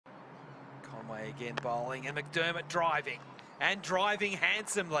Conway again bowling, and McDermott driving, and driving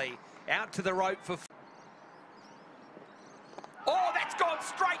handsomely out to the rope for... Oh, that's gone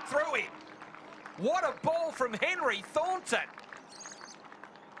straight through him. What a ball from Henry Thornton.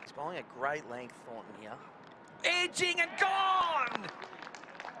 He's bowling a great length, Thornton here. Edging and gone.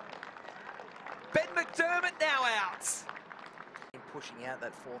 Ben McDermott now out. Pushing out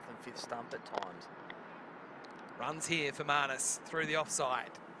that fourth and fifth stump at times. Runs here for Marnus through the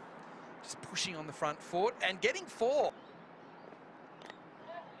offside. Just pushing on the front foot and getting 4.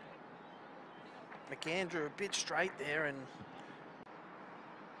 McCann drew a bit straight there and...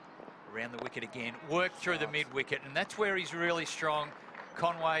 Around the wicket again, worked through the mid-wicket, and that's where he's really strong.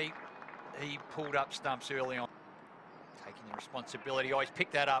 Conway, he pulled up stumps early on. Taking the responsibility, always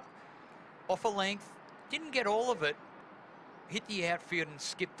picked that up. Off a length, didn't get all of it. Hit the outfield and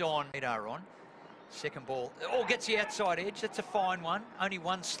skipped on. Radar on. Second ball, gets the outside edge. That's a fine one. Only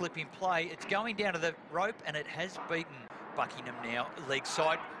one slip in play. It's going down to the rope, and it has beaten Buckingham now, leg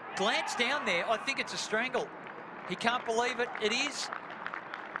side. Glance down there. I think it's a strangle. He can't believe it. It is.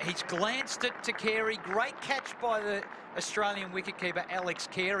 He's glanced it to Carey. Great catch by the Australian wicketkeeper, Alex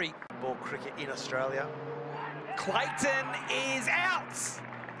Carey. Ball cricket in Australia. Clayton is out.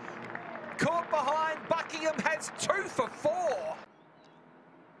 Caught behind. Buckingham has 2 for 4.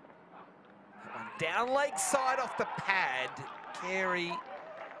 One down leg side off the pad. Carey.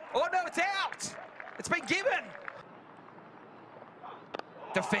 Oh no, it's out. It's been given.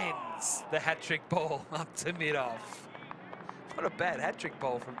 Defends the hat-trick ball up to mid-off. What a bad hat-trick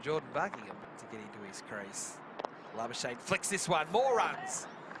ball from Jordan Buckingham to get into his crease. Labuschagne flicks this one. More runs.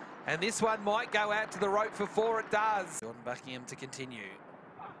 And this one might go out to the rope for 4. It does. Jordan Buckingham to continue.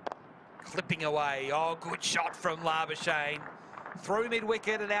 Clipping away. Oh, good shot from Labuschagne. Through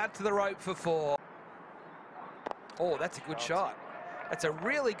mid-wicket and out to the rope for 4. Oh, that's a good shot. That's a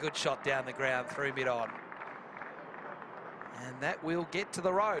really good shot down the ground through mid-on. And that will get to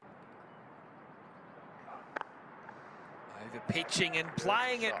the rope. Over pitching and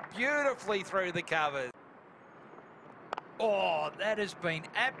playing it beautifully through the covers. Oh, that has been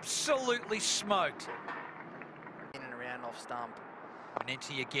absolutely smoked. In and around off stump.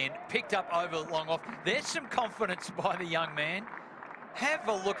 Manenti again, picked up over long off. There's some confidence by the young man. Have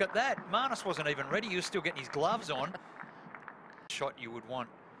a look at that. Marnus wasn't even ready. He was still getting his gloves on. Shot you would want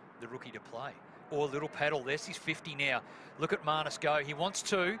the rookie to play. Or a little paddle. There's his 50 now. Look at Marnus go. He wants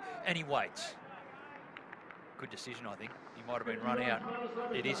to, and he waits. Good decision, I think. He might have been run out.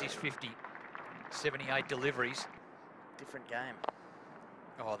 It is his 50. 78 deliveries. Different game.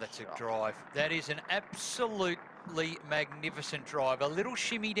 Oh, that's a drive. That is an absolutely magnificent drive. A little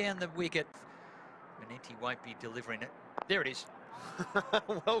shimmy down the wicket. Manenti won't be delivering it. There it is.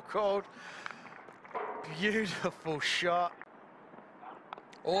 Well called. Beautiful shot.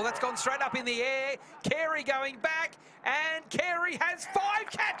 Oh, that's gone straight up in the air. Carey going back, and Carey has 5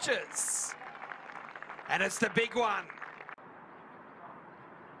 catches. And it's the big one.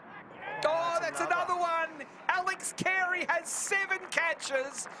 Oh, that's another one. Alex Carey has 7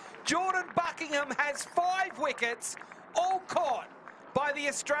 catches. Jordan Buckingham has 5 wickets, all caught by the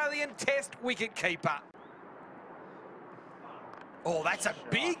Australian Test wicketkeeper. Oh, that's a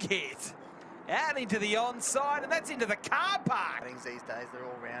big hit. Out into the onside, and that's into the car park. Things these days, they're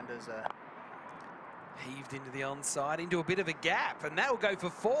all rounders. Heaved into the onside, into a bit of a gap, and that'll go for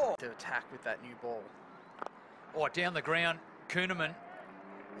 4. To attack with that new ball. Oh, down the ground, Kuhneman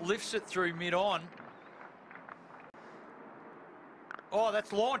lifts it through mid-on. Oh,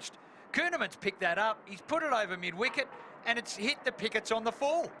 that's launched. Kuhneman's picked that up. He's put it over mid-wicket, and it's hit the pickets on the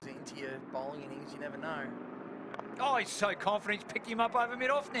full. Into your bowling innings, you never know. Oh, he's so confident. He's picked him up over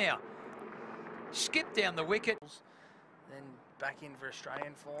mid-off now. Skip down the wicket. Then back in for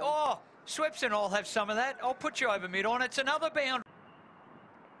Australian form. Oh, Swepson, I'll have some of that. I'll put you over mid-on. It's another bound.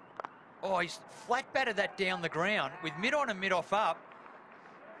 Oh, he's flat batted that down the ground with mid-on and mid-off up.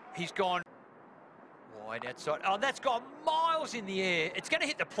 He's gone wide outside. Oh, that's gone miles in the air. It's going to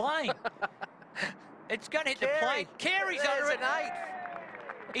hit the plane. It's going to hit the plane. Carey's under it. An 8.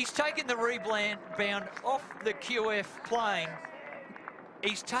 He's taken the rebound off the QF plane.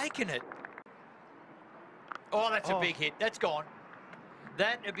 He's taken it. Oh, that's a big hit. That's gone.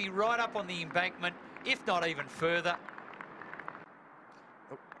 That would be right up on the embankment, if not even further.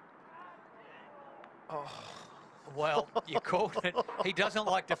 Oh. Well, you called it. He doesn't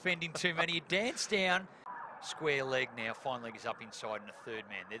like defending too many. He danced down. Square leg now. Fine leg is up inside and a third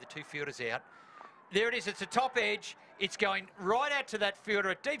man. They're the 2 fielders out. There it is. It's a top edge. It's going right out to that fielder,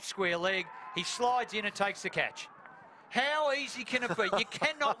 a deep square leg. He slides in and takes the catch. How easy can it be? You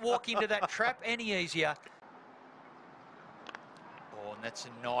cannot walk into that trap any easier. Oh, and that's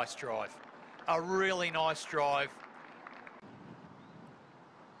a nice drive. A really nice drive.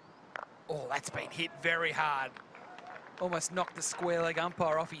 Oh, that's been hit very hard. Almost knocked the square leg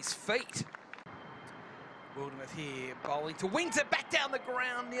umpire off his feet. Wildermuth here, bowling to Winter, back down the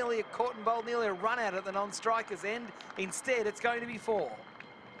ground, nearly a caught and bowled, nearly a run out at the non-striker's end. Instead, it's going to be 4.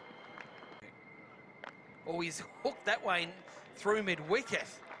 Oh, he's hooked that way through mid-wicket.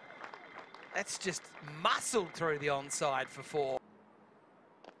 That's just muscled through the onside for 4.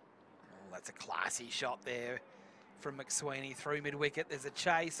 Oh, that's a classy shot there from McSweeney through mid-wicket. There's a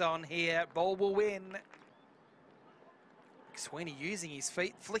chase on here. Ball will win. McSweeney using his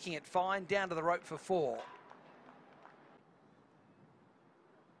feet, flicking it fine, down to the rope for 4.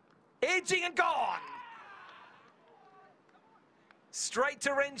 Edging and gone. Straight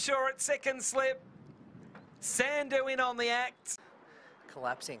to Renshaw at second slip. Sandu in on the act.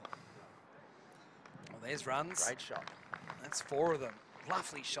 Collapsing. Well, there's runs. Great shot. That's 4 of them.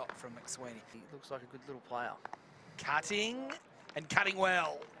 Lovely shot from McSweeney. He looks like a good little player. Cutting and cutting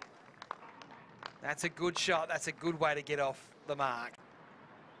well. That's a good shot. That's a good way to get off the mark.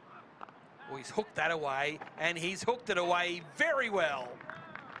 Well, he's hooked that away, and he's hooked it away very well.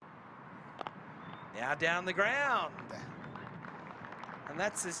 Now down the ground. And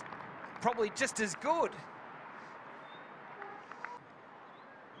that's probably just as good.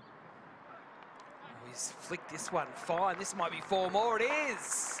 Oh, he's flicked this one fine. This might be 4 more. It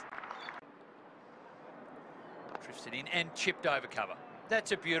is. Drifts it in and chipped over cover.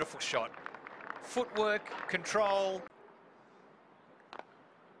 That's a beautiful shot. Footwork, control.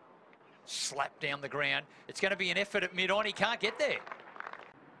 Slap down the ground. It's going to be an effort at mid-on. He can't get there.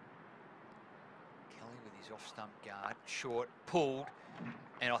 Kelly with his off-stump guard. Short, pulled.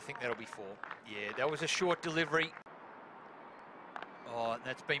 And I think that'll be 4. Yeah, that was a short delivery. Oh,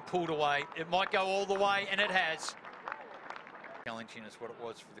 that's been pulled away. It might go all the way, and it has. Challenging is what it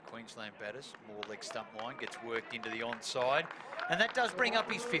was for the Queensland batters. More leg stump line, gets worked into the onside. And that does bring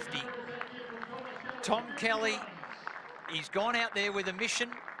up his 50. Tom Kelly, he's gone out there with a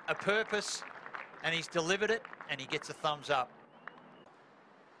mission, a purpose, and he's delivered it, and he gets a thumbs up.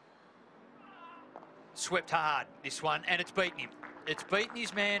 Swept hard, this one, and it's beaten him. It's beaten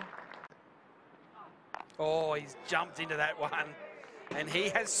his man. Oh, he's jumped into that one, and he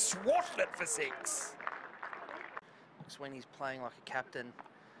has swatted it for 6. McSweeney's playing like a captain,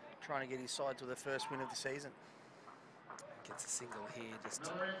 trying to get his side to the first win of the season. Gets a single here,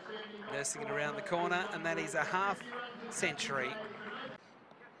 just nursing it around the corner, and that is a half century.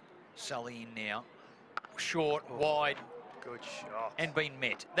 Sully in now. Short, wide. Good shot. And been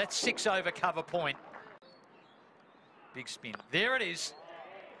met. That's 6 over cover point. Big spin. There it is.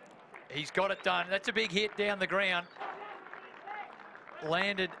 He's got it done. That's a big hit down the ground.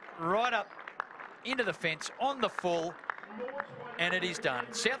 Landed right up into the fence on the full, and it is done.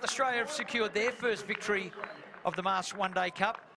 South Australia have secured their first victory of the Marsh One Day Cup.